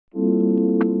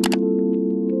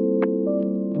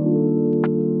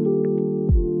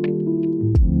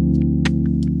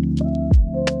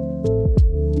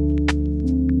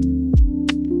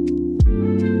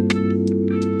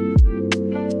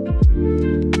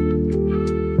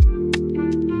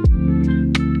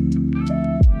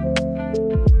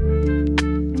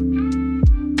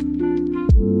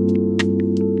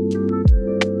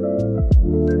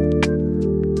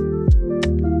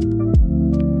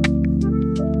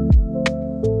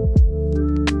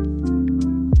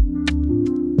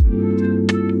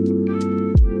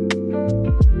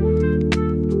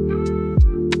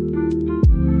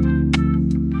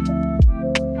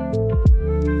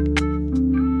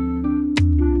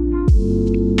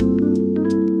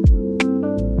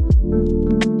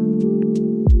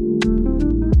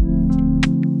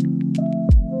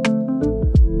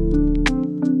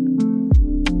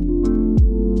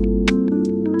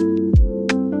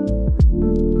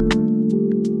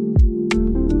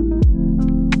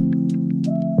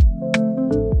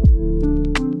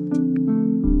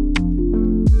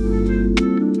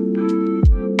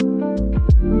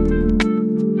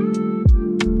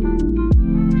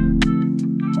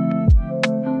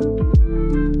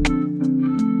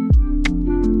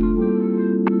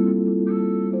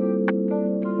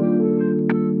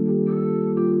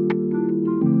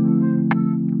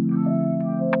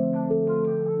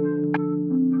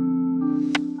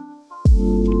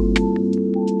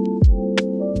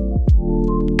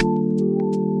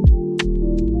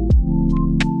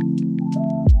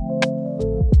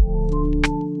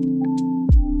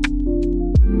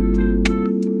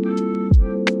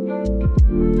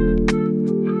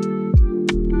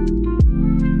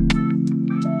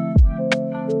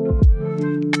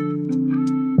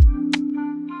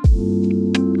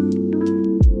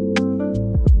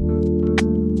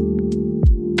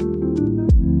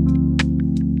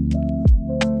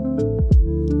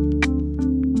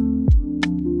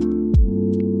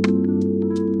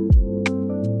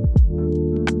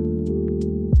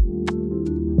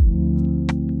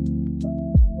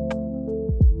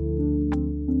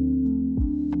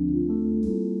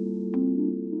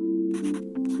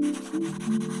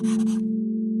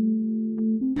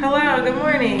y'all, good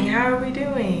morning. How are we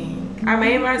doing? I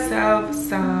made myself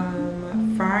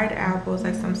some fried apples,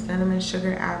 like some cinnamon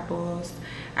sugar apples.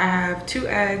 I have 2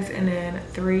 eggs and then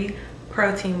 3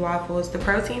 protein waffles. The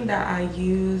protein that I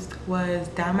used was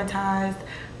Dymatize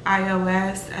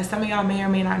iOS. As some of y'all may or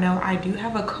may not know, I do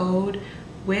have a code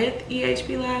with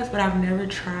EHB Labs, but I've never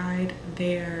tried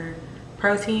their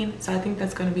protein, so I think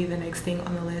that's going to be the next thing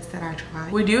on the list that I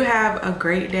try. We do have a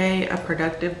great day, a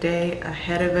productive day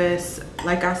ahead of us.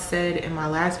 Like I said in my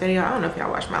last video, I don't know if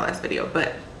y'all watched my last video,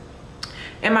 but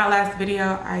in my last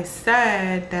video I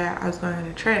said that I was going on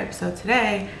a trip. So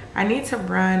today I need to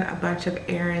run a bunch of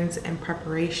errands in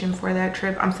preparation for that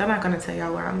trip. I'm still not going to tell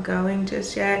y'all where I'm going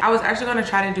just yet. I was actually going to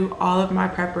try to do all of my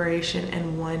preparation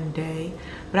in one day,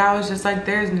 but I was just like,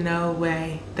 there's no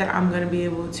way that I'm going to be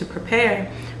able to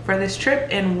prepare for this trip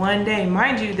in one day.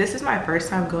 Mind you, this is my first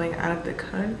time going out of the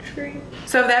country.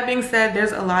 So that being said,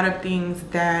 there's a lot of things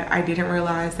that I didn't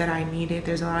realize that I needed.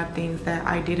 There's a lot of things that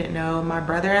I didn't know. My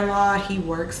brother-in-law, he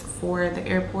works for the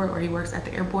airport, or he works at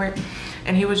the airport,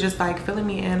 and he was just like filling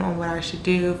me in on what I should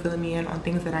do, filling me in on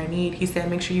things that I need. He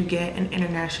said, make sure you get an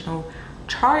international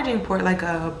charging port, like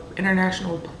a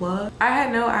international plug. I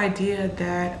had no idea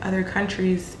that other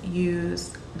countries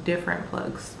use different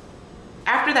plugs.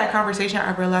 After that conversation,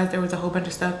 I realized there was a whole bunch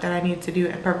of stuff that I needed to do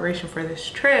in preparation for this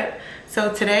trip.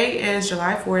 So today is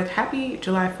July 4th. Happy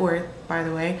July 4th, by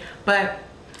the way. But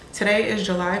today is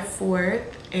July 4th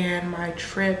and my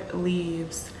trip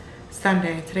leaves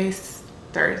Sunday. Today's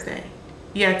Thursday.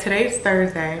 Yeah, today's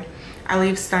Thursday. I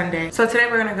leave Sunday. So today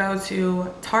we're gonna go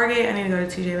to Target. I need to go to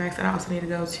TJ Maxx, and I also need to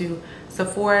go to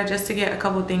Sephora just to get a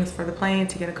couple things for the plane,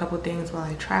 to get a couple things while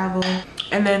I travel.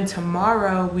 And then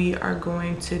tomorrow we are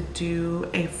going to do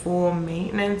a full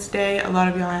maintenance day. A lot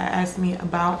of y'all asked me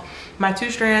about my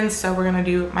 2 strands, so we're gonna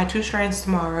do my 2 strands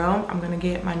tomorrow. I'm gonna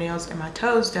get my nails and my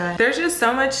toes done. There's just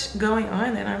so much going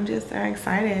on, and I'm just so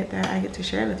excited that I get to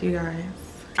share with you guys.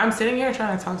 I'm sitting here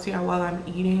trying to talk to y'all while I'm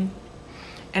eating,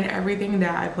 and everything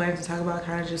that I planned to talk about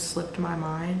kind of just slipped my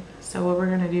mind. So what we're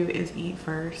gonna do is eat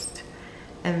first,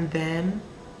 and then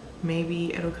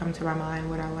maybe it'll come to my mind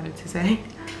what I wanted to say.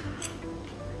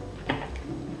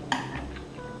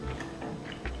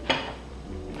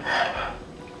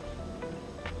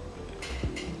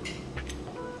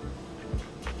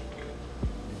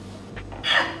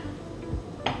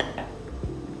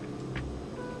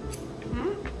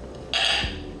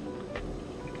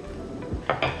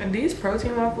 And these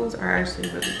protein waffles are actually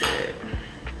really good.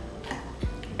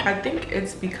 I think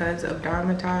it's because of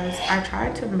Dymatize. I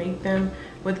tried to make them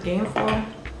with Gainful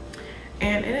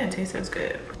and it didn't taste as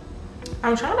good.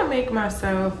 I'm trying to make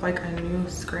myself like a new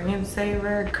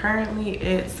screensaver. Currently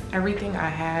it's everything I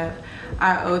have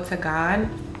I owe to God,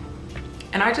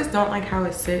 and I just don't like how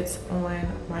it sits on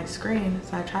my screen.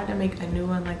 So I tried to make a new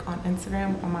one like on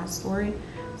Instagram on my story.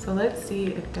 So let's see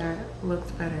if that looks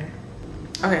better.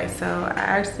 Okay, so I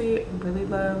actually really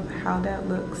love how that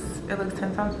looks. It looks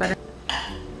 10 times better.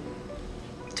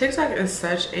 TikTok is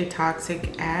such a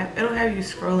toxic app. It'll have you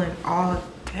scrolling all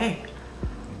day.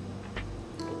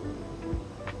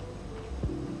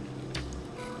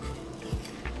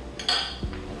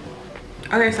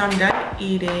 Okay, so I'm done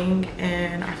eating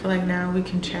and I feel like now we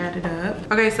can chat it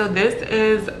up. Okay, so this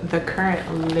is the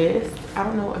current list. I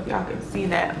don't know if y'all can see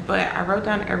that, but I wrote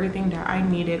down everything that I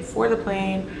needed for the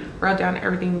plane, wrote down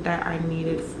everything that I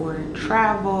needed for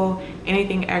travel,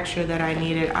 anything extra that I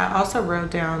needed. I also wrote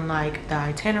down like the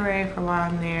itinerary for while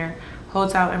I'm there,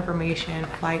 hotel information,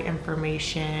 flight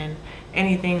information,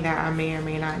 anything that I may or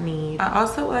may not need. I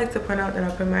also would like to point out that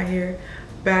I put my hair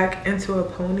back into a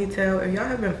ponytail. If y'all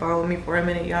have been following me for a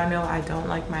minute, y'all know I don't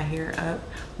like my hair up.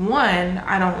 One,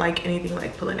 I don't like anything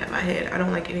like pulling at my head. I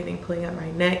don't like anything pulling at my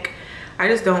neck. I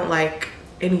just don't like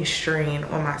any strain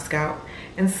on my scalp.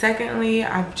 And secondly,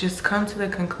 I've just come to the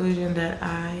conclusion that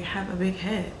I have a big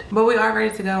head. But we are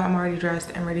ready to go. I'm already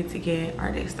dressed and ready to get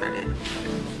our day started.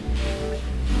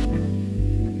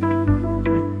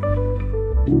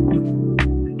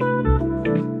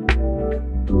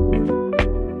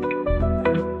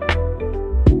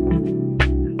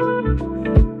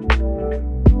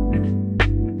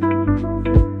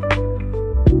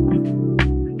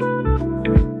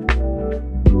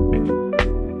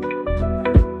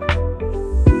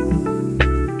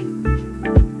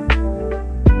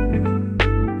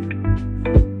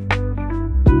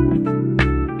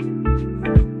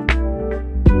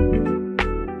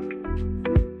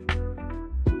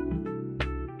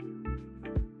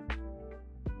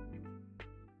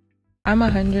 I'm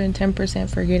 110%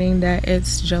 forgetting that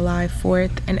it's July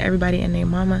 4th and everybody and their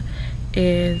mama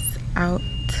is out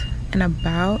and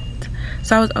about.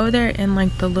 So I was over there in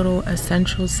like the little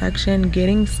essentials section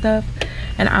getting stuff,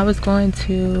 and I was going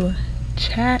to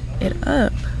chat it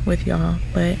up with y'all,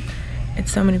 but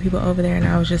it's so many people over there, and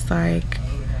I was just like,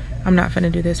 I'm not gonna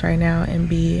do this right now and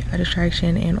be a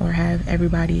distraction and or have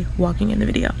everybody walking in the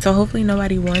video. So hopefully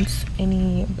nobody wants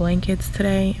any blankets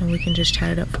today, and we can just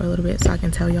chat it up for a little bit so I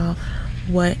can tell y'all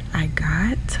what I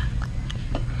got.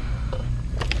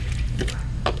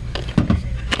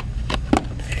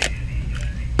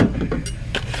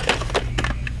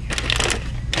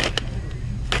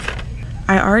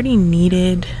 I already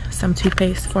needed some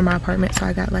toothpaste for my apartment, so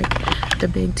I got like the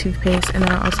big toothpaste, and then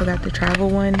I also got the travel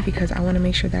one because I want to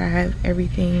make sure that I have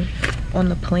everything on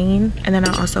the plane. And then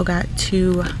I also got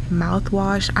 2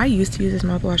 mouthwash. I used to use this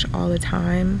mouthwash all the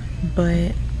time,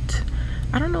 but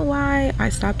I don't know why I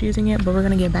stopped using it, but we're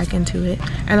gonna get back into it.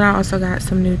 And then I also got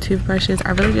some new toothbrushes.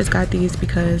 I really just got these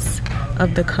because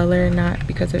of the color, not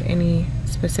because of any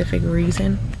specific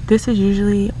reason. This is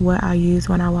usually what I use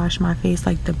when I wash my face,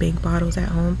 like the big bottles at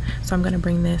home. So I'm gonna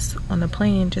bring this on the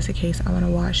plane just in case I wanna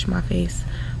wash my face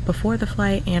before the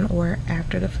flight and or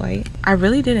after the flight. I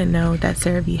really didn't know that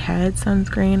CeraVe had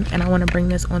sunscreen, and I wanna bring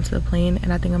this onto the plane,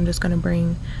 and I think I'm just gonna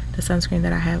bring the sunscreen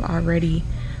that I have already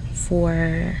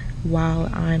for while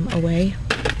I'm away.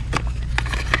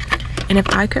 And if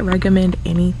I could recommend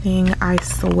anything, I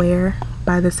swear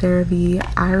by the CeraVe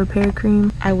eye repair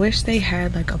cream. I wish they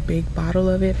had like a big bottle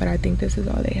of it, but I think this is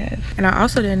all they have. And I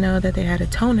also didn't know that they had a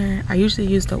toner. I usually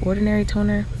use the Ordinary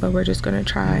toner, but we're just gonna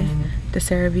try the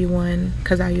CeraVe one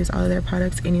because I use all of their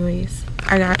products anyways.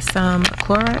 I got some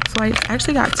Clorox wipes. I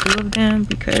actually got 2 of them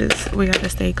because we got to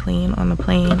stay clean on the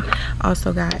plane.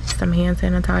 Also got some hand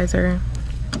sanitizer.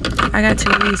 I got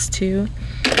 2 of these too.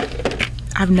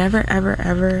 I've never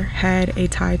ever had a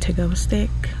Tide to go stick,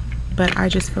 but I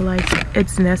just feel like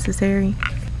it's necessary.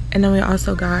 And then we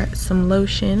also got some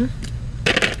lotion.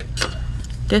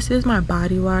 This is my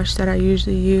body wash that I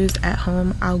usually use at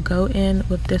home. I'll go in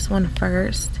with this one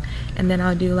first, and then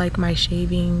I'll do like my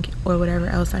shaving or whatever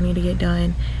else I need to get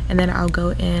done, and then I'll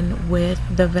go in with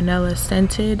the vanilla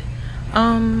scented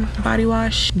body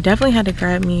wash. Definitely had to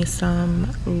grab me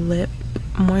some lip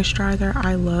moisturizer.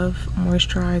 I love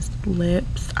moisturized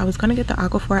lips. I was gonna get the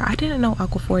Aquaphor. I didn't know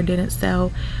Aquaphor didn't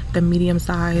sell the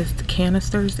medium-sized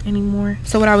canisters anymore,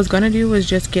 so what I was gonna do was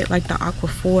just get like the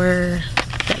Aquaphor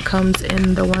that comes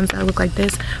in the ones that look like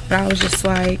this, but I was just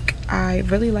like, I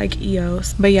really like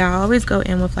EOS. But yeah, I always go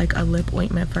in with like a lip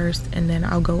ointment first, and then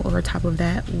I'll go over top of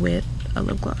that with a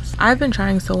lip gloss. I've been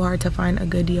trying so hard to find a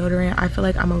good deodorant. I feel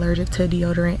like I'm allergic to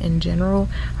deodorant in general.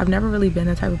 I've never really been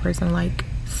the type of person to like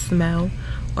smell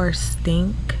or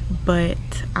stink, but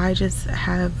I just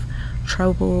have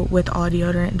trouble with all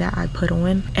deodorant that I put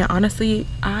on. And honestly,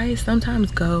 I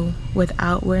sometimes go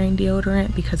without wearing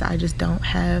deodorant because I just don't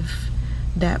have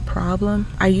that problem.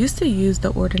 I used to use the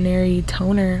Ordinary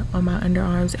toner on my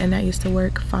underarms, and that used to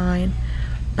work fine,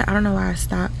 but I don't know why I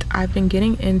stopped. I've been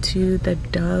getting into the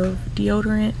Dove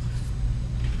deodorant.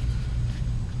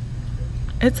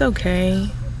 It's okay.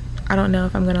 I don't know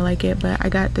if I'm gonna like it, but I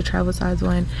got the travel size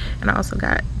one, and I also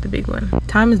got the big one.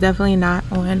 Time is definitely not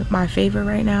on my favor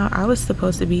right now. I was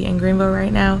supposed to be in Greenville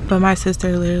right now, but my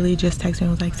sister literally just texted me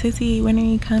and was like, "Sissy, when are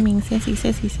you coming? Sissy,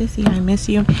 sissy, sissy, I miss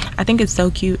you." I think it's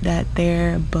so cute that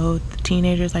they're both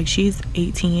teenagers. Like, she's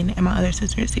 18 and my other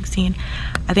sister is 16.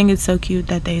 I think it's so cute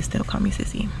that they still call me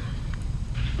Sissy.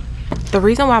 The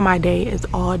reason why my day is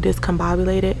all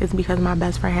discombobulated is because my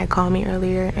best friend had called me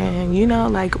earlier, and you know,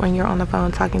 like when you're on the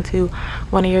phone talking to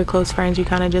one of your close friends, you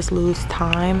kind of just lose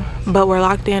time. But we're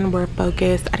locked in, we're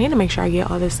focused. I need to make sure I get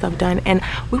all this stuff done. And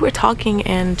we were talking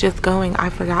and just going, I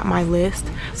forgot my list,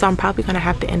 so I'm probably gonna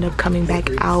have to end up coming back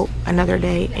out another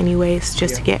day anyways,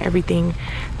 just to get everything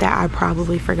that I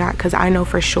probably forgot, because I know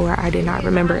for sure I did not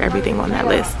remember everything on that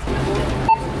list.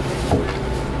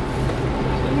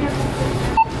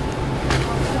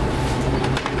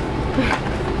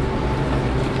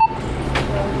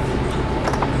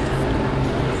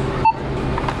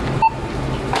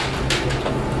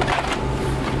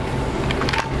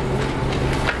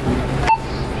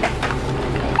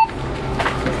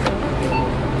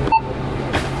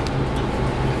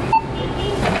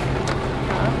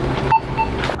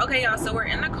 Okay, y'all, so we're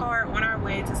in the car on our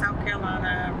way to South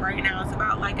Carolina right now. It's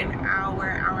about like an hour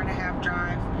and a half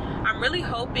drive. I'm really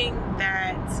hoping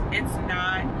that it's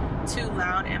not too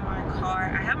loud in my car.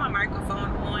 I have my microphone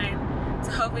on,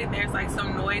 so hopefully there's like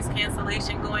some noise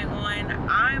cancellation going on.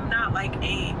 I'm not like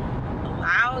a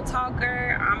loud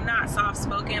talker. I'm not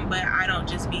soft-spoken, but I don't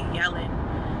just be yelling.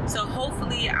 So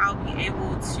hopefully I'll be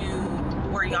able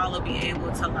to, or y'all will be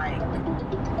able to, like,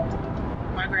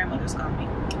 my grandmother's calling me.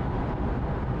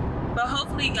 but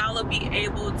hopefully y'all will be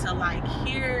able to like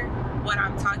hear what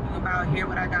I'm talking about, hear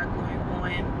what I got going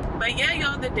on. But yeah,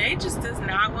 y'all, the day just does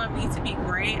not want me to be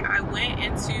great. I went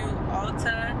into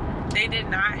Ulta. They did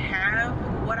not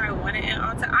have what I wanted in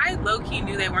Ulta. I low-key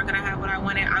knew they weren't gonna have what I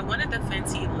wanted. I wanted the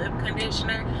Fenty lip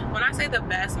conditioner. When I say the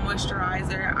best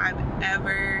moisturizer I've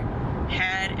ever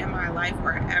had in my life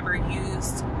or ever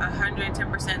used,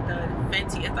 110% the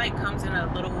Fenty. It like comes in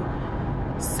a little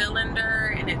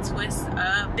cylinder and it twists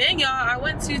up. Then y'all, I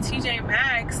went to TJ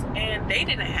Maxx and they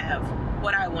didn't have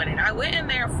what I wanted. I went in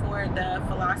there for the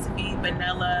Philosophy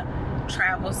Vanilla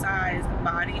travel size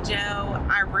body gel.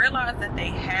 I realized that they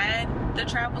had the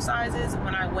travel sizes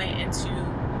when I went into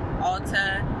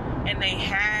Ulta, and they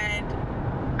had,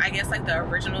 I guess, like the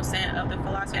original scent of the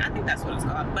Philosophy. I think that's what it's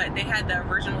called, but they had the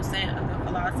original scent of the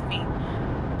Philosophy,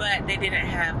 but they didn't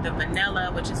have the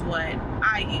vanilla, which is what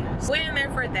I use. Went in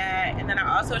there for that, and then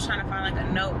I also was trying to find like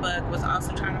a notebook, was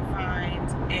also trying to find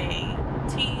a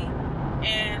tea,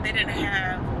 and they didn't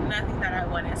have nothing that I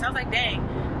wanted. So I was like, dang,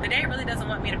 the day really doesn't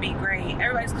want me to be great.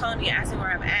 Everybody's calling me, asking where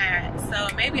I'm at, so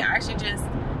maybe I should just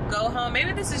go home.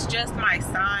 Maybe this is just my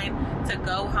sign to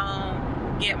go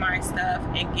home, get my stuff,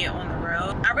 and get on the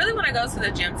road. I really want to go to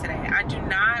the gym today. I do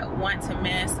not want to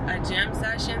miss a gym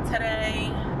session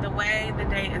today. The way the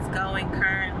day is going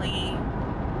currently,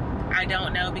 I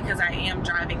don't know, because I am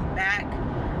driving back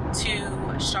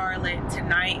to Charlotte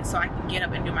tonight so I can get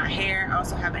up and do my hair. I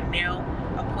also have a nail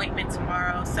appointment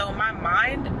tomorrow. So my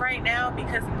mind right now,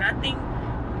 because nothing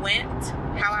went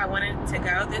how I wanted to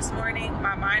go this morning,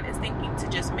 my mind is thinking to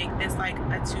just make this like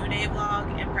a 2-day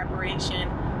vlog in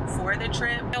preparation for the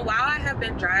trip. And while I have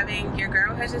been driving, your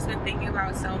girl has just been thinking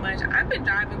about so much. I've been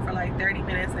driving for like 30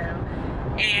 minutes now,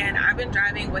 and I've been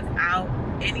driving without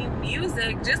any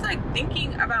music, just like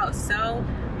thinking about so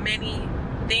many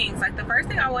things. Like the first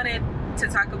thing I wanted to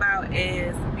talk about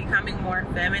is becoming more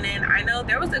feminine. I know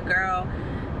there was a girl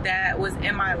that was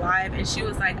in my life and she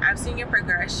was like, I've seen your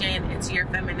progression into your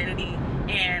femininity,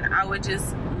 and I would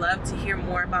just love to hear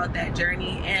more about that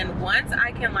journey. And once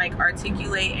I can like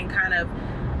articulate and kind of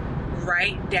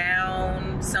write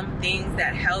down some things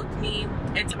that helped me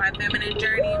into my feminine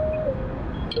journey.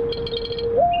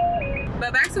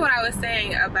 But back to what I was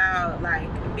saying about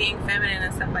like being feminine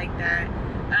and stuff like that,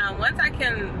 once I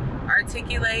can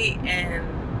articulate and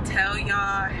tell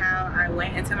y'all how I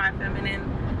went into my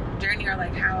feminine journey, or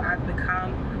like how I've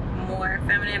become more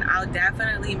feminine, I'll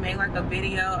definitely make like a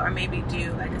video or maybe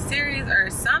do like a series or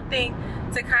something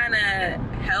to kind of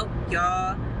help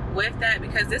y'all with that,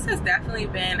 because this has definitely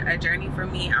been a journey for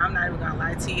me. I'm not even gonna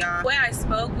lie to y'all. The way I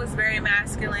spoke was very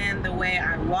masculine, the way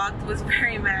I walked was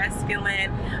very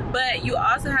masculine, but you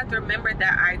also have to remember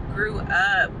that I grew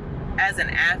up as an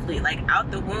athlete. Like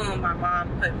out the womb, my mom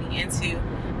put me into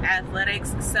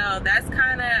athletics, so that's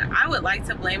kind of, I would like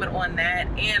to blame it on that,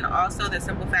 and also the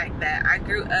simple fact that I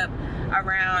grew up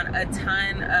around a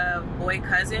ton of boy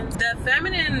cousins. The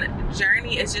feminine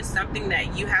journey is just something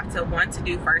that you have to want to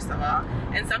do first of all,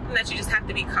 and something that you just have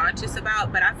to be conscious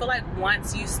about. But I feel like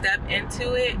once you step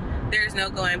into it, there's no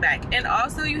going back. And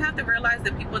also you have to realize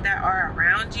the people that are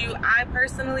around you. I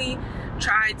personally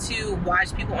try to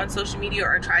watch people on social media,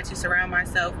 or try to surround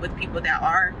myself with people that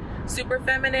are super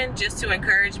feminine, just to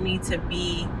encourage me to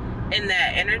be in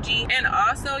that energy. And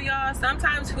also y'all,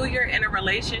 sometimes who you're in a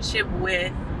relationship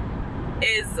with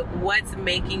is what's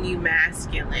making you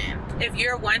masculine. If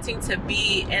you're wanting to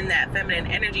be in that feminine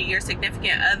energy, your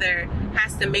significant other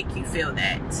has to make you feel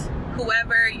that.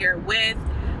 Whoever you're with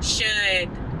should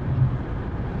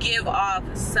give off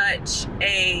such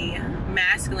a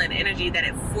masculine energy that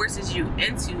it forces you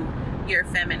into your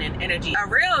feminine energy. A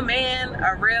real man,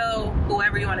 a real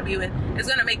whoever you want to be with, is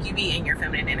going to make you be in your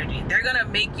feminine energy. They're going to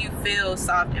make you feel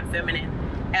soft and feminine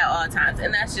at all times,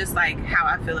 and that's just like how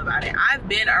I feel about it. I've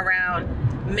been around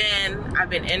men, I've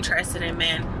been interested in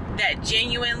men that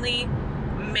genuinely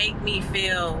make me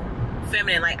feel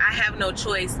feminine. Like I have no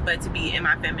choice but to be in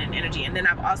my feminine energy. And then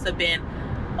I've also been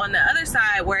on the other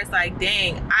side where it's like,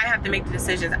 dang, I have to make the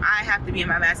decisions, I have to be in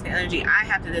my masculine energy, I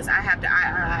have to this, I have to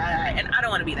and I don't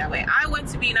want to be that way. I want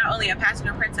to be not only a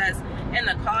passenger princess in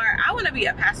the car, I want to be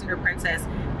a passenger princess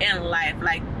in life.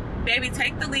 Like, baby,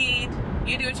 take the lead,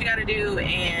 you do what you gotta do,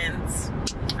 and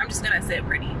I'm just gonna sit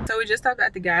pretty. So we just stopped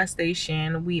at the gas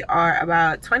station. We are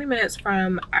about 20 minutes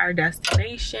from our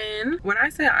destination. When I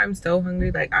say I'm so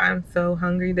hungry, like I'm so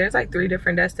hungry, there's like 3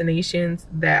 different destinations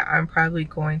that I'm probably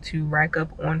going to rack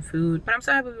up on food, but I'm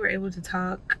so happy we were able to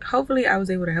talk. Hopefully I was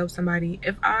able to help somebody.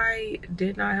 If I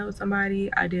did not help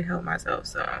somebody, I did help myself.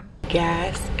 So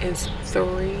gas is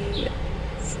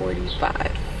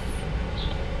 $3.45.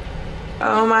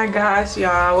 Oh my gosh,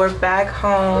 y'all, we're back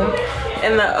home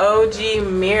in the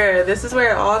OG mirror. This is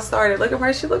where it all started. Look at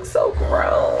her, she looks so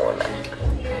grown.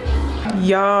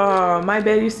 Y'all, my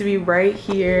bed used to be right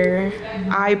here.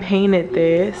 I painted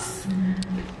this.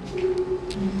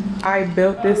 I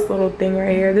built this little thing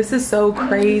right here. This is so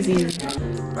crazy.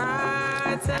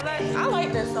 I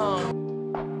like this song.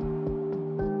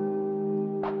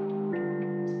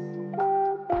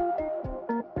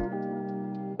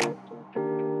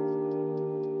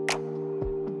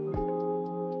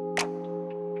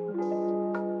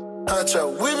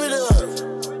 Whip it up.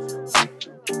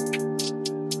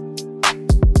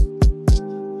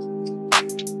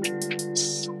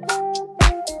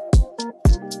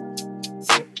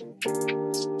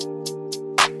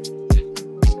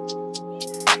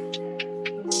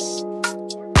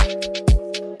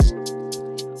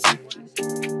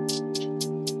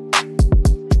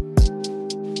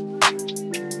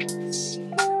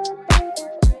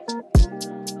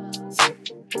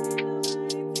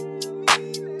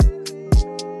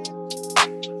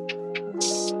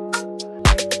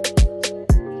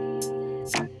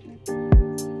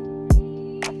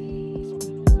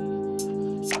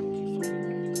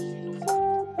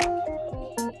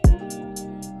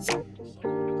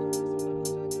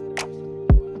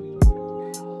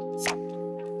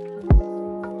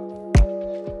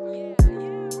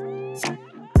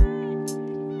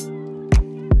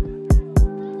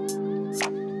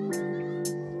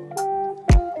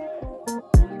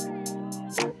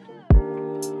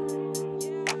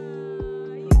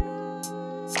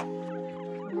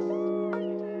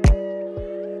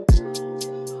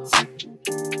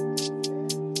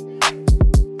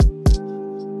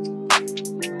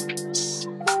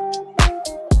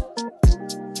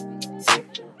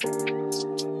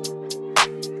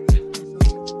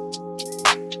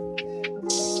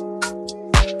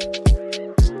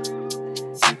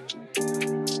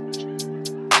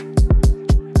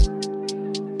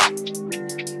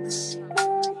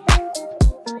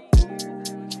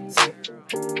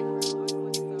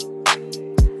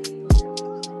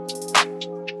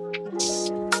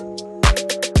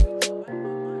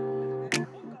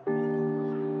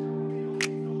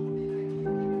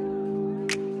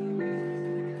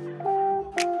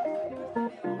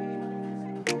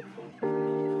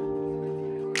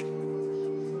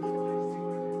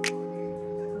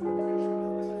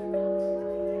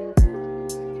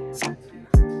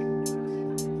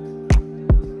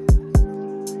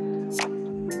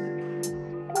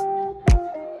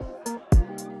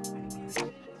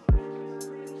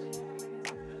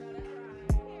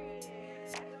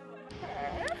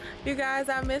 You guys,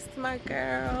 I missed my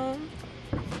girl.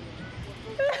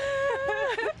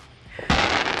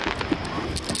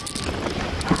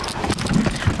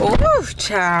 Ooh,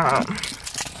 child.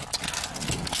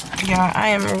 Yeah, I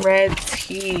am ready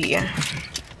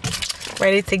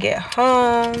to get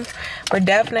home. We're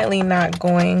definitely not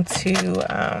going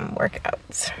to work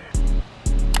out.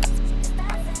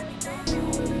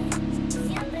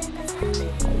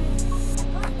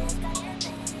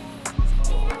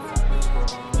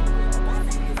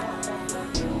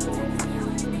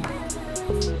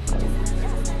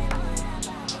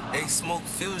 Smoke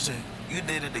Fusion, you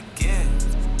did it again.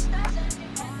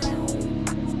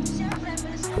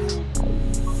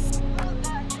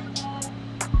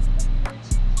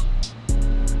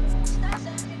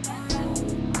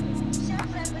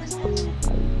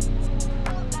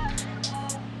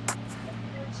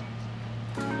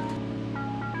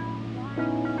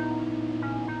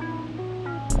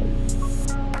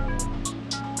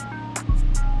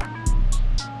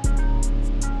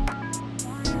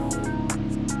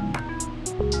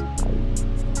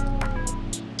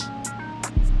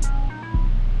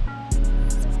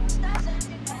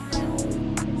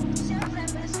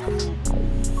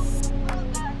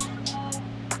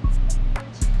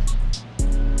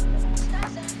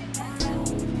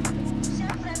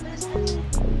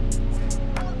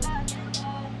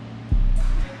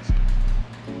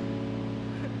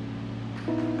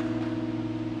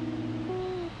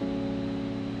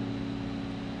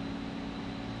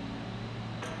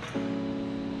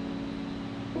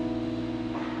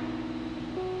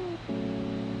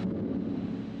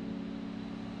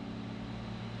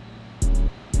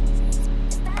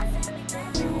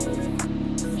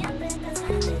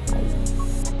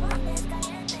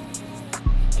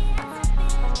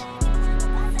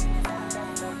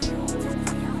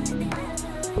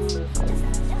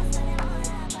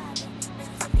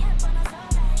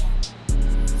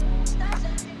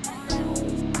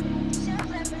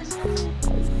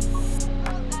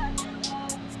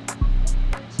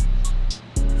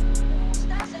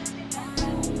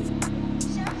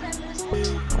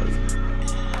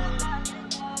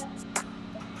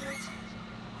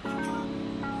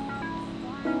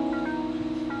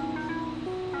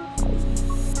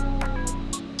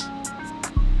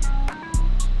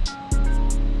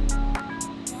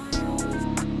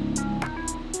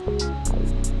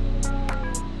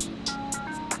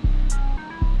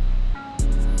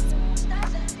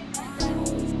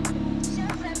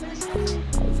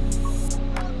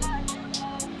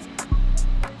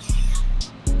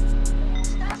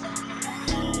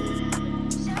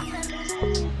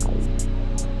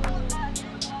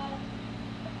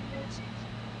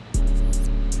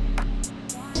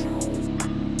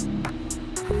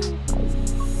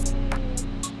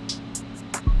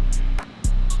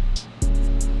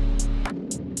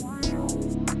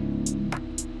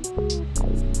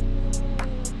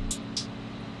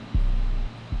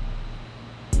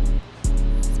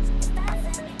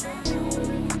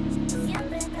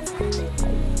 Hey,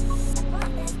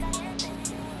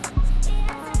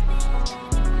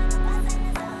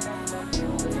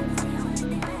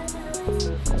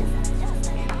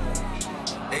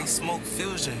 Smoke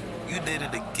Fusion, you did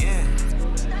it again.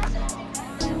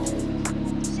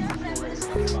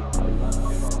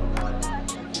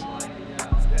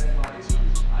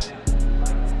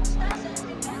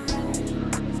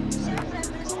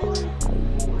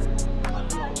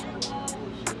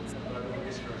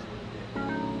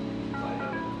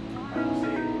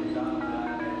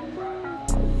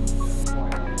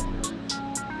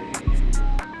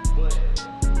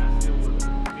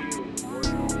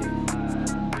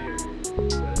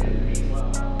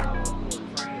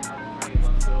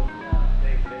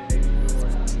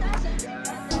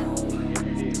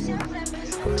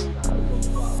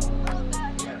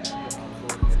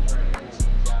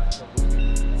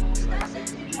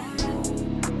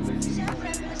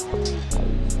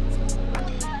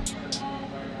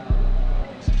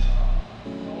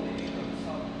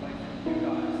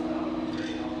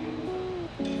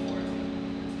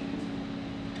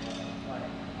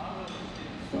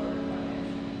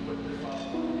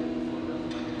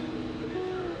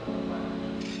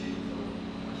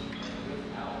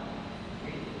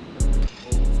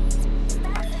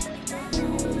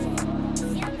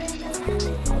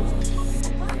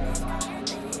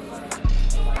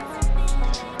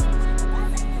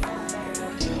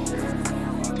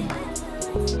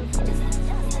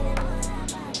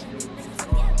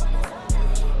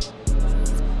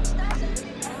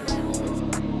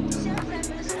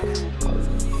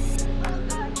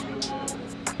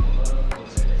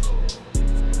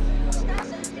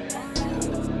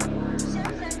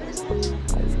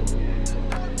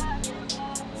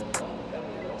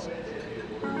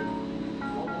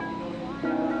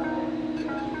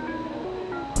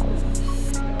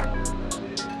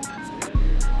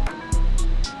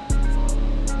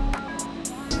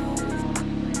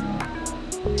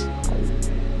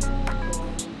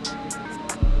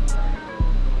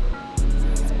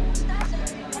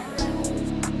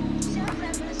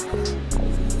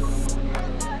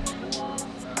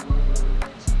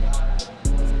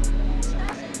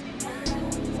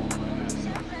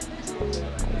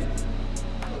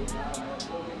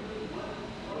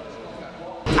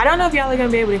 I don't know if y'all are gonna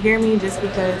be able to hear me just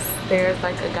because there's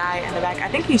like a guy in the back. I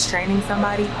think he's training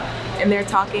somebody and they're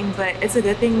talking, but it's a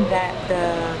good thing that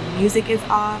the music is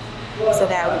off so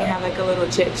that we can have like a little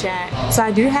chit chat. So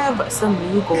I do have some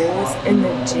new goals in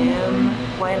the gym.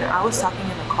 When I was talking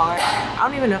in the car, I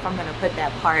don't even know if I'm gonna put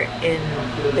that part in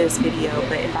this video,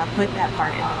 but if I put that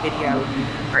part in the video,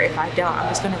 or if I don't, I'm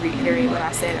just gonna reiterate what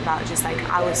I said about just like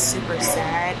I was super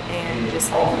sad and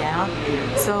just like down.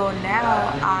 So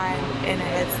now I'm in a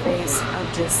headspace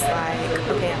of just like,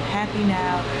 okay, I'm happy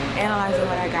now, analyzing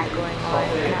what I got going on,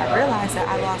 and I realized that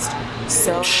I lost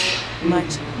so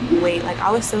much weight. Like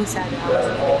I was so sad that I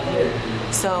wasn't even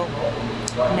here. So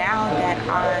now that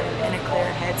I'm in a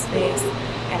clear headspace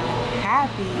and I'm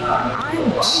happy, I'm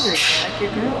hungry. Like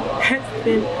your girl has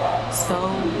been so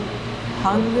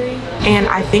hungry, and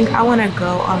I think I want to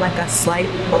go on like a slight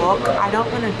bulk. I don't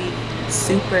want to be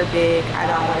super big, I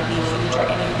don't want to be huge or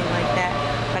anything like that,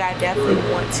 but I definitely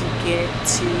want to get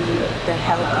to the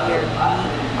healthier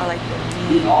me, or like the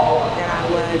me that I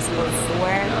was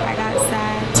before I got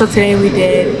sad. So today we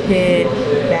did hit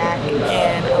back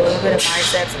and a little bit of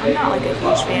biceps. I'm not like a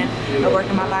huge fan of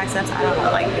working my biceps. I don't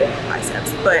like doing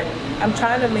biceps, but I'm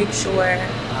trying to make sure,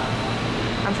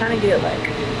 I'm trying to get like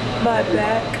my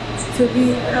back to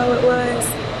be how it was.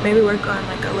 Maybe work on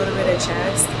like a little bit of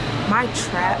chest. My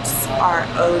traps are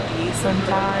OD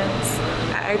sometimes.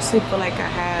 I actually feel like I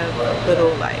have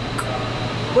little like,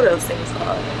 what are those things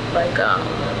called? Like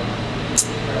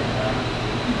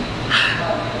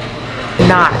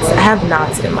knots. I have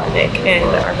knots in my neck and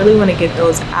I really want to get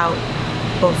those out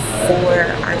before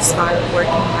I start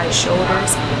working my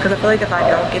shoulders, because I feel like if I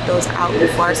don't get those out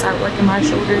before I start working my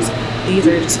shoulders, these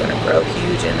are just gonna grow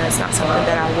huge, and that's not something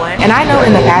that I want. And I know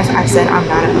in the past I said I'm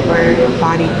not an upper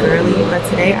body girly, but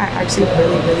today I actually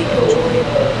really enjoyed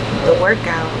the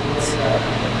workout.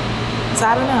 So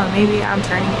I don't know, maybe I'm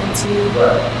turning into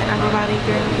an upper body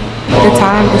girly. The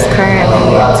time is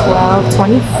currently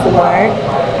 12:24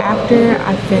 after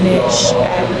I finish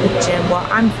at the gym. Well,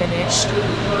 I'm finished,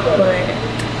 but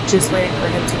just waiting for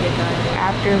him to get done.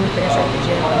 After we finish at the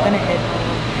gym, I'm gonna head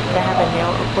home. I have a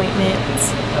nail appointment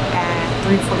at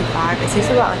 3:45. It takes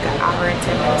about like an hour and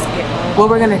 10 minutes to get home. What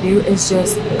we're gonna do is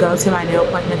just go to my nail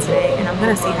appointment today, and I'm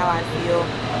gonna see how I feel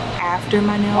after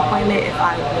my nail appointment if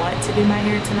I want to do my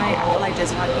hair tonight. I feel like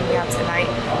just knocking me out tonight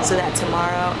so that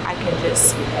tomorrow I can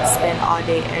just spend all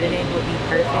day editing would be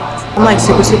perfect. I'm like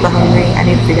super hungry. I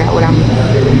need to figure out what I'm gonna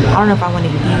eat. I don't know if I want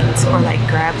to eat or like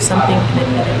grab something and then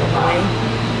eat it on the way,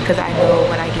 because I know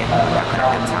when I get home I'm not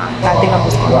gonna have time. I think I'm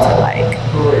just going to like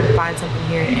find something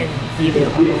here and eat it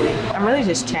on the way. I'm really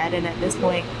just chatting at this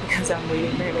point because I'm waiting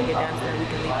for him to get done so that we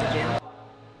can leave the gym.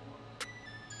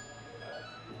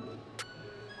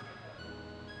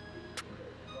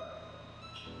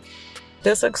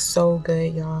 This looks so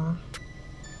good, y'all,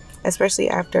 especially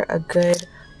after a good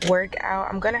workout.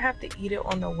 I'm gonna have to eat it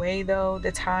on the way though.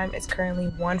 The time is currently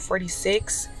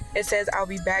 1:46. It says I'll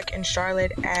be back in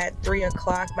Charlotte at 3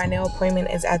 o'clock. My nail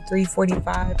appointment is at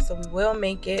 3:45, so we will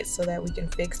make it so that we can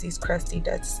fix these crusty,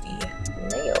 dusty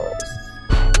nails.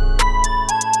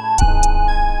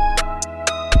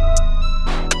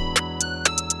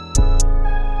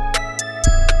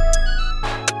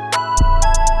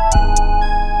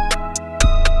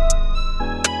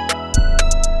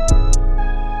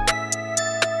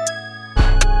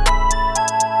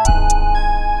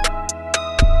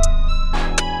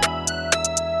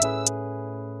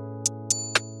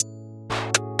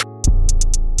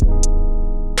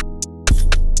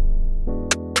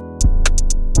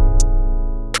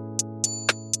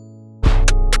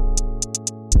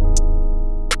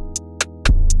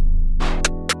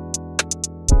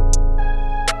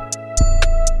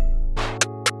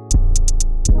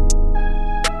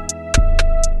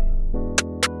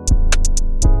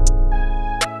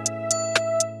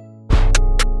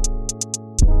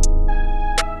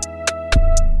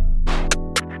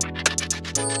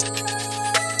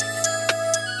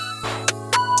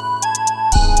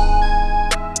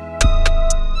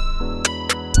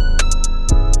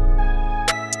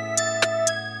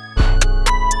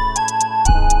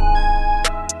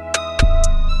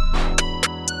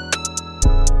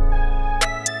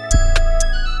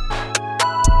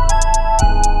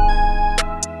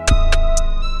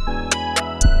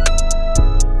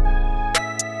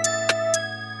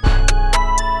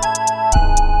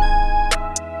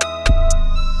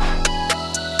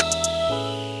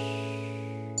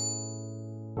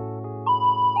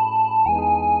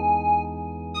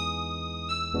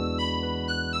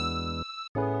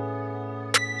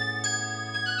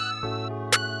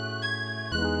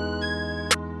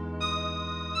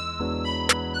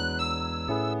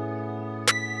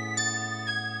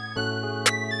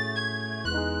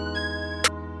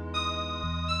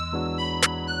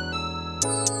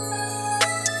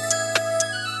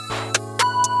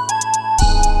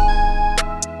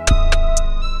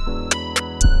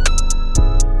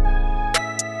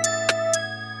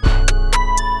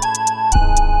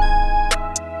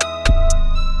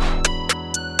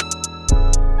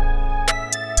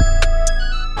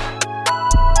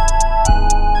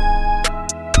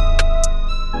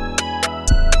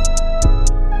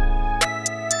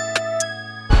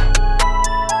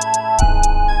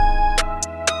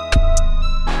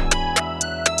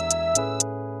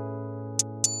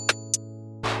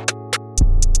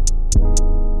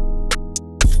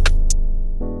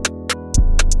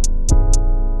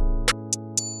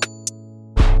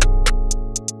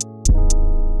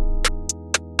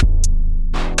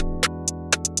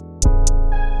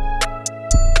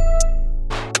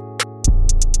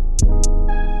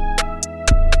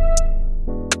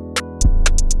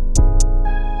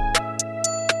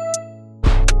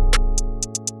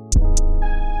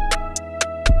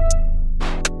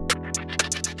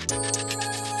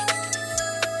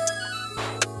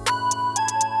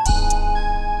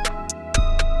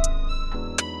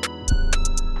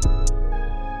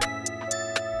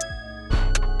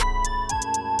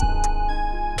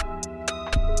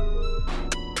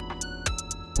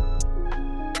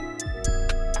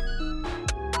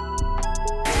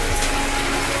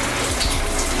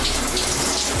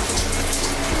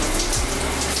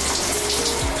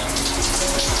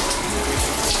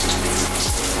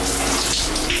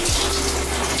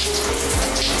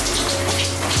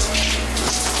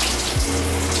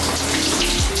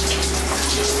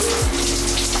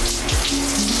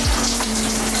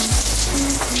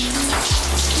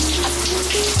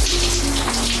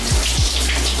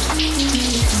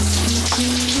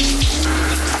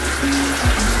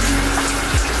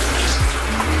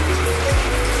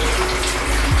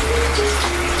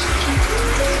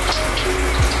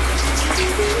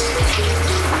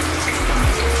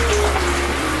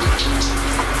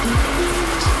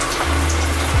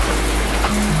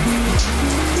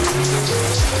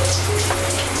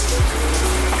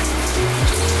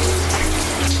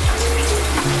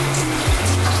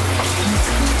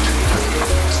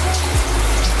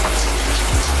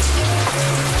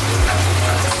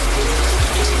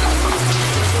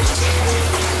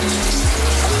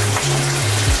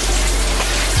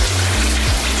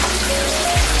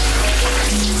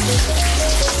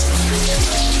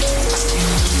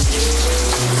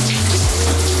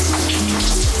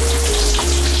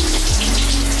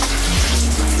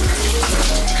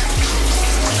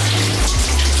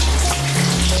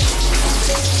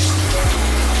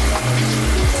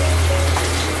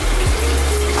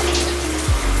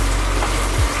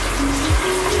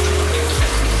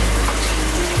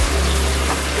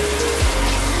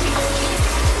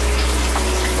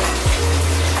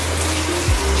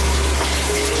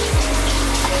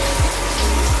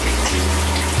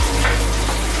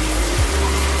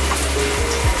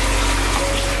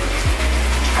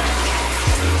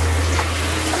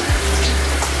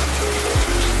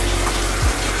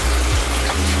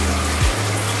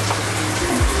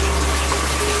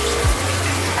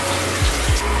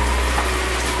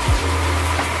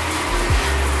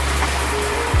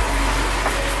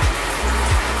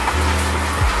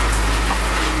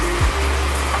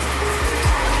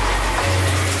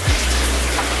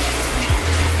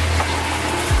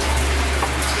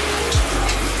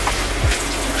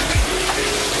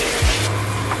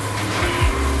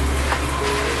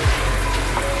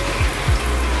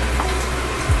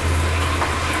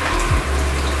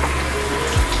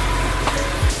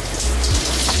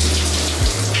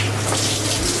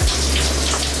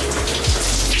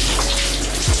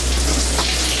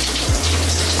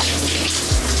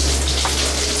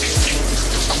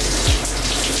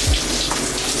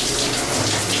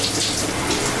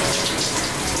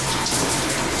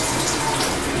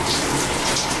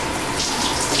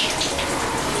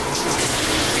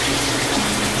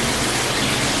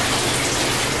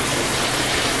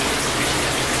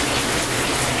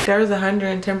 There was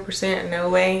 110% no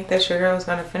way that your girl was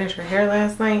gonna finish her hair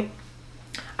last night.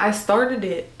 I started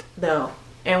it though,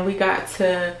 and we got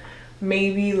to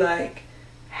maybe like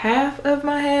half of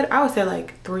my head. I would say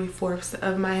like 3/4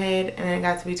 of my head, and then it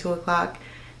got to be 2 o'clock.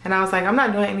 And I was like, I'm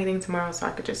not doing anything tomorrow, so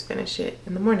I could just finish it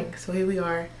in the morning. So here we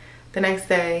are the next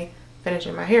day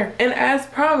finishing my hair. And as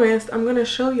promised, I'm gonna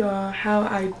show y'all how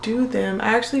I do them.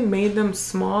 I actually made them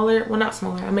smaller. Well, not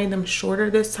smaller, I made them shorter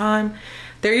this time.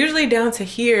 They're usually down to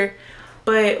here,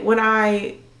 but when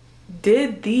I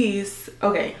did these,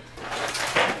 okay,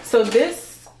 so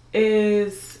this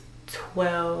is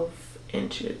 12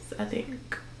 inches, I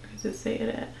think. Where does it say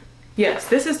it at? Yes,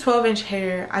 this is 12-inch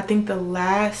hair. I think the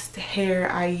last hair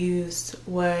I used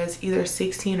was either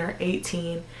 16 or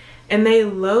 18, and they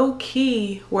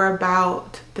low-key were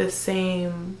about the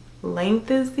same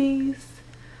length as these,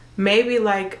 maybe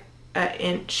like an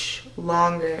inch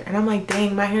longer. And I'm like,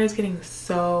 dang, my hair is getting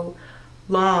so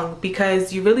long,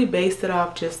 because you really based it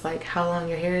off just like how long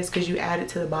your hair is, because you add it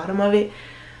to the bottom of it.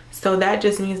 So that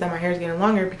just means that my hair is getting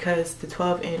longer, because the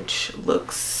 12-inch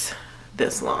looks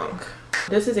this long.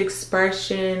 This is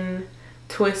Expression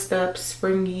Twist Up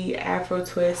Springy Afro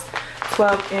Twist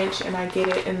 12-inch, and I get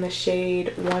it in the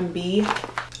shade 1B.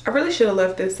 I really should have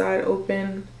left this side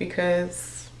open,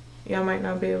 because y'all might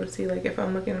not be able to see, like if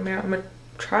I'm looking in the mirror. I'm gonna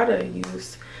try to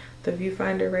use the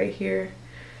viewfinder right here.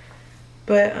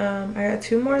 But I got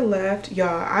 2 more left.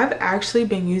 Y'all, I've actually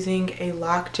been using a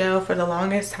lock gel for the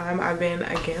longest time. I've been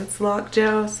against lock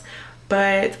gels,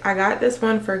 but I got this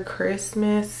one for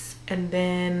Christmas, and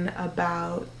then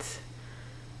about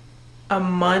a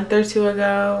month or 2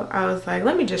 ago, I was like,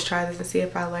 let me just try this and see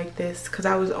if I like this, because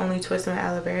I was only twisting with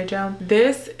aloe vera gel.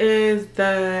 This is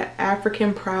the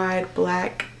African Pride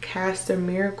Black Castor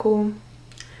Miracle.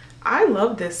 I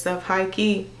love this stuff, high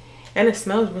key, and it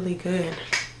smells really good.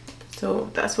 So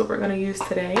that's what we're gonna use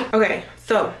today. Okay,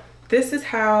 so this is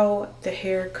how the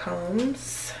hair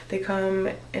comes. They come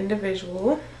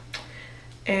individual,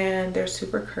 and they're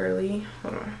super curly.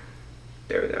 Hold on,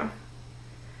 there we go.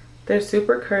 They're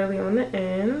super curly on the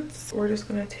ends. We're just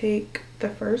gonna take the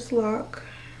first lock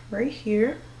right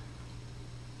here,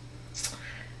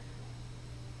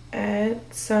 add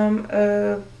some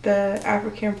of the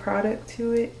African product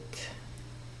to it.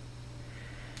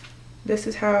 This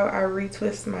is how I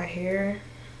retwist my hair.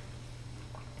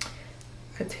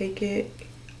 I take it,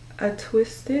 I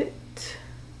twist it,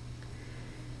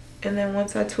 and then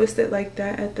once I twist it like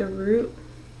that at the root,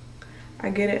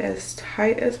 I get it as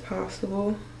tight as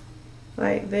possible,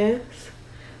 like this.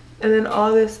 And then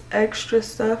all this extra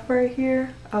stuff right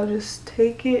here, I'll just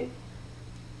take it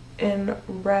and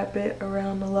wrap it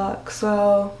around the lock. So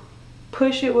I'll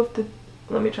push it with the,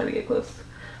 let me try to get close.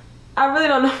 I really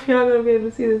don't know if y'all gonna be able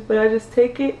to see this, but I just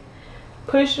take it,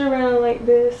 push it around like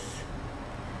this,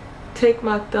 take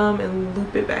my thumb and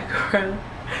loop it back around.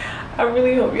 I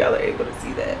really hope y'all are able to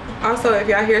see that. Also, if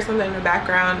y'all hear something in the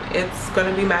background, it's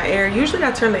gonna be my air. Usually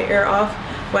I turn the air off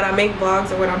when I make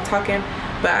vlogs or when I'm talking,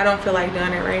 but I don't feel like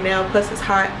doing it right now, plus it's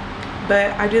hot.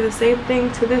 But I do the same thing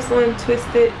to this one,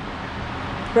 twist it,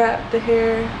 wrap the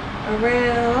hair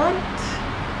around,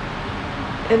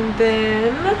 and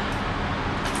then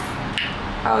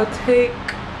I'll take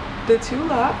the 2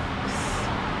 locks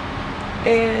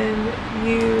and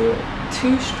you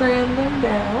 2-strand them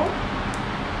down.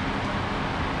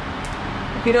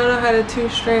 If you don't know how to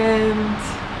 2-strand,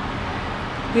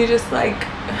 you just like,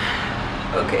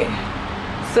 okay.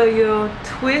 So you'll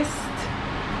twist,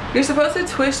 you're supposed to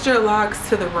twist your locks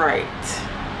to the right.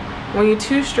 When you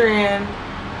 2-strand,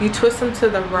 you twist them to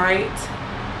the right,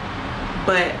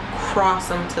 but cross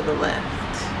them to the left.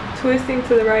 Twisting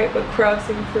to the right but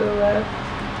crossing to the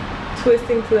left,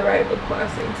 twisting to the right but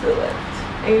crossing to the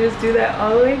left, and you just do that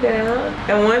all the way down.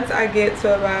 And once I get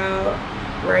to about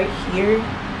right here,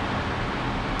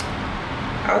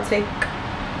 I'll take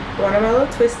one of my little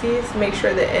twisties, make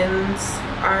sure the ends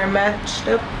are matched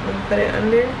up, and put it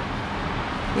under.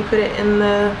 You put it in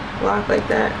the lock like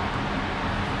that,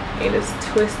 and just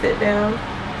twist it down,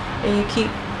 and you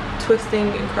keep twisting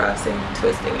and crossing,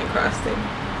 twisting and crossing,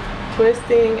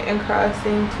 twisting and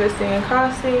crossing, twisting and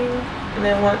crossing. And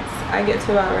then once I get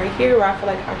to about right here where I feel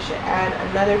like I should add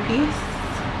another piece,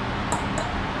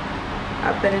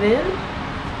 I put it in,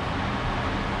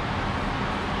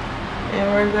 and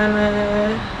we're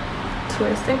gonna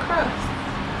twist and cross.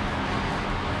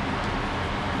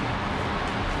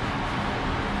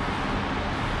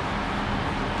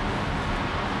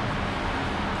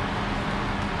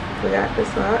 We got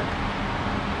this lock,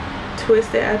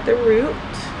 twist it at the root,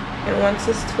 and once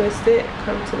it's twisted,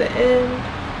 come to the end,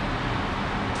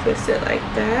 twist it like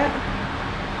that,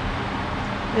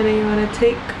 And then you want to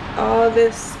take all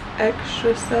this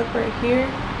extra stuff right here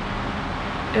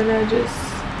and I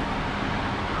just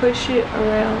push it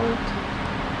around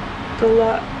the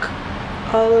lock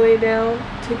all the way down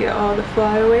to get all the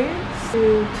flyaways.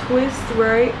 You twist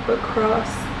right across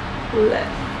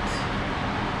left.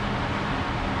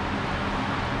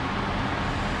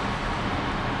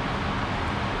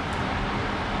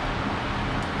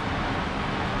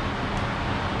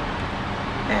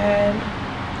 Add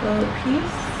a little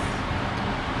piece.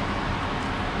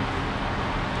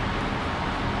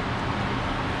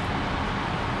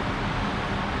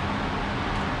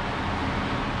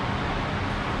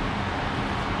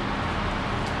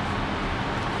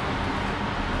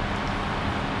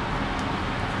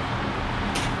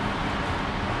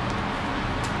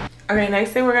 Okay,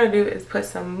 next thing we're gonna do is put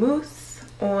some mousse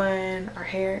on our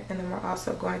hair, and then we're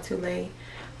also going to lay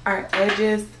our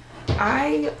edges.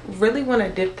 I really want to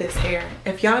dip this hair.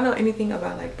 If y'all know anything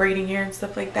about like braiding hair and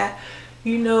stuff like that,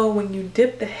 you know when you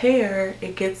dip the hair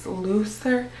it gets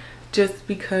looser, just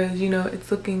because you know it's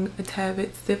looking a tad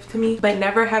bit stiff to me. But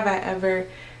never have I ever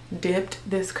dipped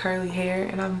this curly hair,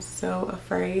 and I'm so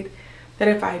afraid that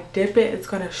if I dip it it's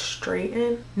gonna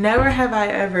straighten. Never have I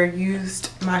ever used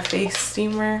my face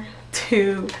steamer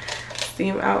to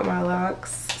steam out my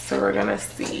locks, so we're gonna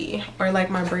see, or like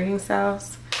my braiding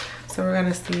styles, so we're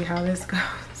gonna see how this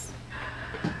goes.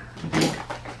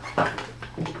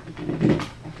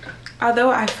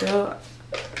 Although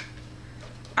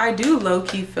I do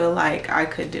low-key feel like I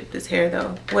could dip this hair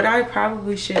though. What I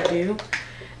probably should do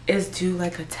is do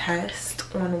like a test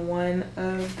on one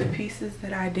of the pieces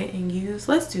that I didn't use.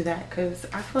 Let's do that, because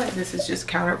I feel like this is just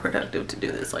counterproductive to do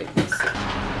this like this.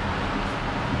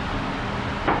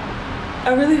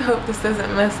 I really hope this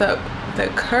doesn't mess up the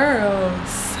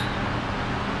curls.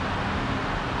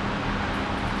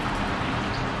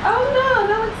 Oh no,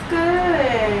 that looks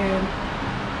good.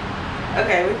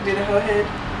 Okay, we can do the whole head.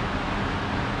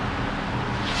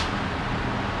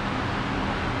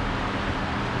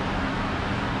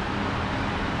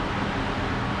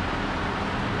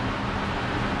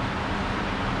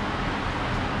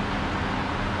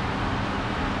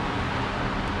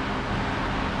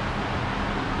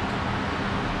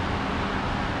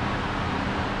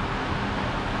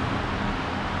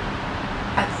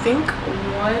 I think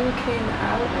one came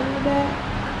out in the back.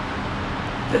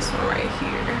 This one right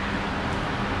here.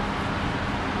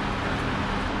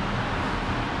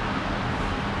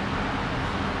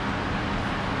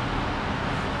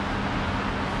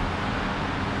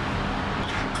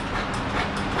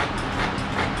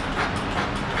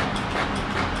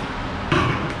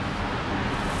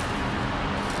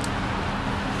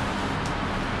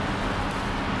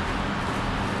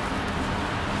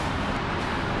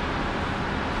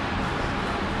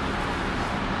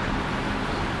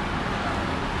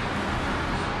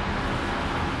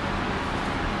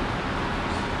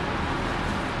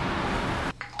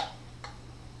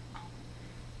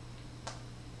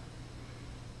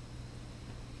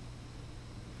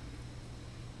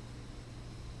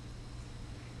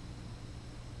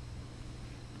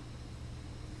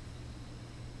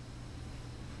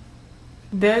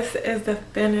 This is the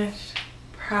finished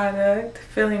product.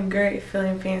 Feeling great,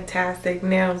 feeling fantastic.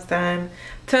 Nails done,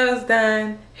 toes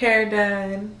done, hair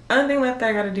done. Only thing left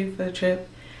I gotta do for the trip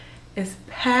is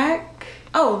pack.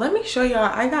 Oh, let me show y'all.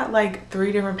 I got like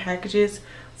 3 different packages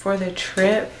for the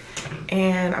trip,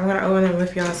 and I'm gonna open them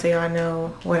with y'all so y'all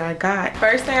know what I got.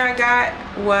 First thing I got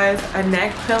was a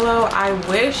neck pillow. I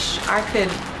wish I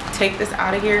could take this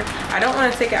out of here. I don't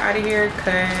want to take it out of here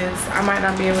because I might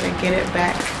not be able to get it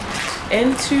back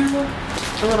into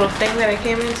the little thing that it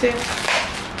came into,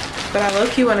 but I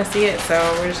low-key want to see it, so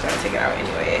we're just gonna take it out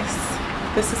anyways.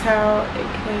 This is how it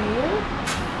came.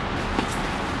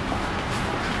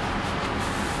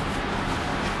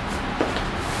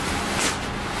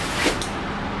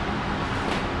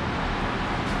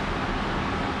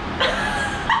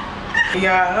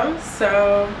 Yeah, I'm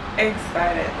so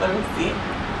excited. Let me see.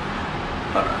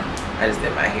 Hold on, I just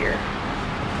did my hair.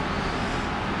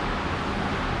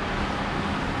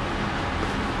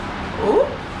 Ooh.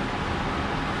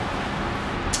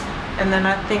 And then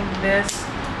I think this,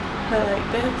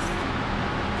 like this.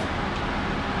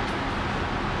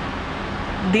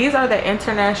 These are the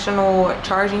international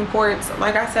charging ports.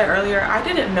 Like I said earlier, I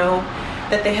didn't know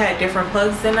that they had different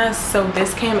plugs than us, so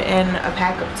this came in a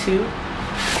pack of 2.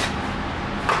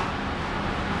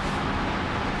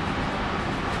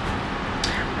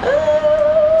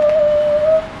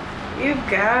 You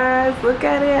guys, look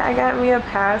at it. I got me a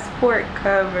passport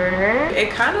cover.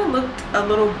 It kind of looked a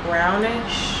little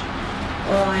brownish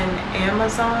on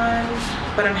Amazon.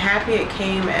 but I'm happy it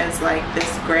came as like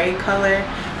this gray color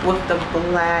with the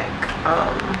black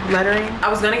lettering. I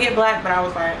was gonna get black, but I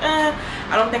was like,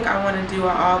 I don't think I want to do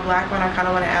an all black one. I kind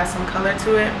of want to add some color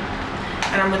to it,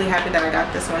 and I'm really happy that I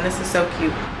got this one. This is so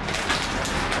cute.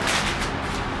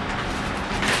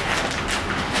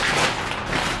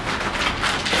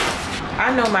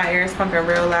 I know my ear is pumping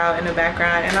real loud in the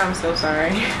background, and I'm so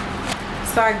sorry.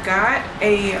 So I got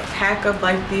a pack of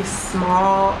like these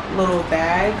small little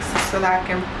bags so that I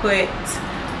can put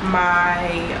my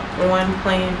On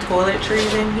Plan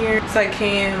toiletries in here. So I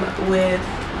came with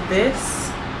this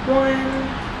one,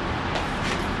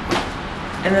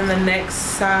 and then the next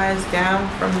size down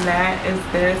from that is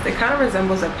this. It kind of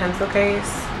resembles a pencil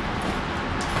case.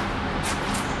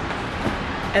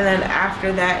 And then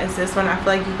after that is this one. I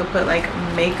feel like you could put like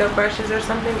makeup brushes or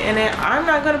something in it. I'm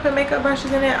not gonna put makeup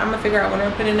brushes in it. I'm gonna figure out what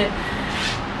I'm gonna put in it.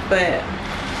 But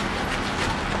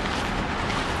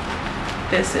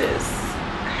this is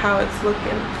how it's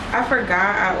looking. I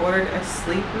forgot I ordered a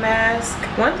sleep mask.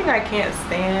 One thing I can't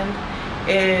stand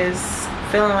is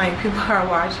feeling like people are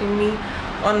watching me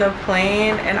on the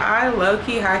plane, and I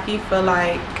low-key high-key feel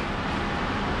like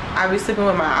I be sleeping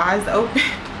with my eyes open.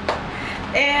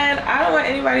 And I don't want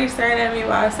anybody staring at me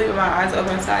while I sleep with my eyes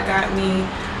open, so I got me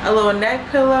a little neck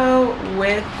pillow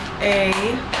with a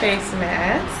face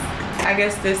mask. I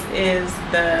guess this is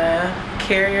the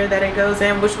carrier that it goes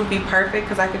in, which would be perfect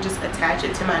because I could just attach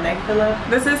it to my neck pillow.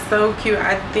 This is so cute.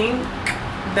 I think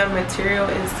the material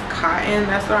is cotton.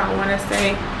 That's what I want to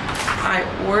say. I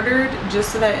ordered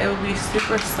just so that it would be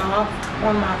super soft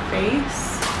on my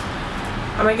face.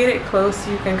 I'm gonna get it close so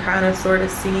you can kind of sort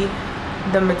of see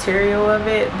the material of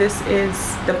it. This is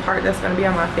the part that's going to be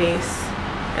on my face,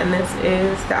 and this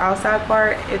is the outside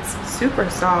part. It's super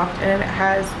soft, and it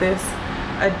has this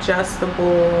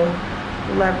adjustable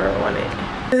lever on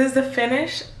it. This is the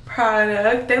finished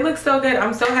product. They look so good.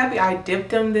 I'm so happy I dipped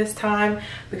them this time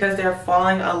because they're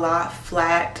falling a lot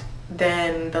flat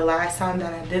than the last time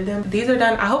that I did them. These are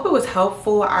done. I hope it was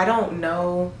helpful. I don't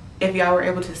know if y'all were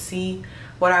able to see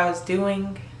what I was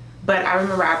doing, but I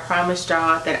remember I promised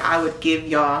y'all that I would give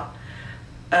y'all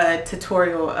a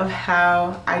tutorial of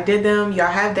how I did them. Y'all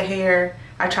have the hair.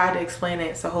 I tried to explain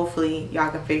it, so hopefully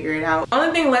y'all can figure it out.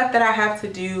 Only thing left that I have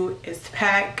to do is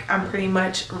pack. I'm pretty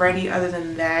much ready other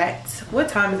than that. What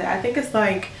time is it? I think it's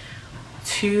like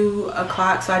 2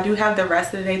 o'clock, so I do have the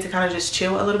rest of the day to kind of just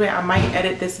chill a little bit. I might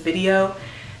edit this video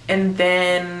and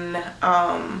then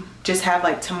just have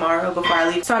like tomorrow before I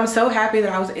leave. So I'm so happy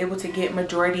that I was able to get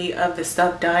majority of the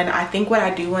stuff done. I think what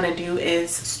I do want to do is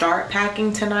start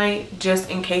packing tonight just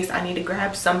in case I need to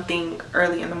grab something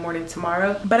early in the morning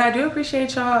tomorrow. But I do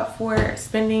appreciate y'all for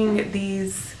spending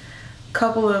these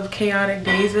couple of chaotic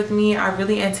days with me. I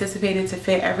really anticipated to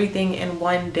fit everything in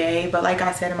one day, but like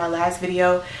I said in my last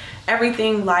video,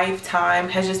 everything lifetime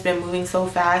has just been moving so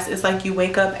fast. It's like you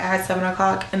wake up at 7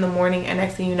 o'clock in the morning and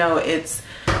next thing you know it's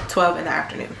 12 in the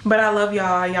afternoon. But I love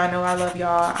y'all. Y'all know I love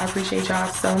y'all. I appreciate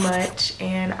y'all so much,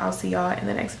 and I'll see y'all in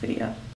the next video.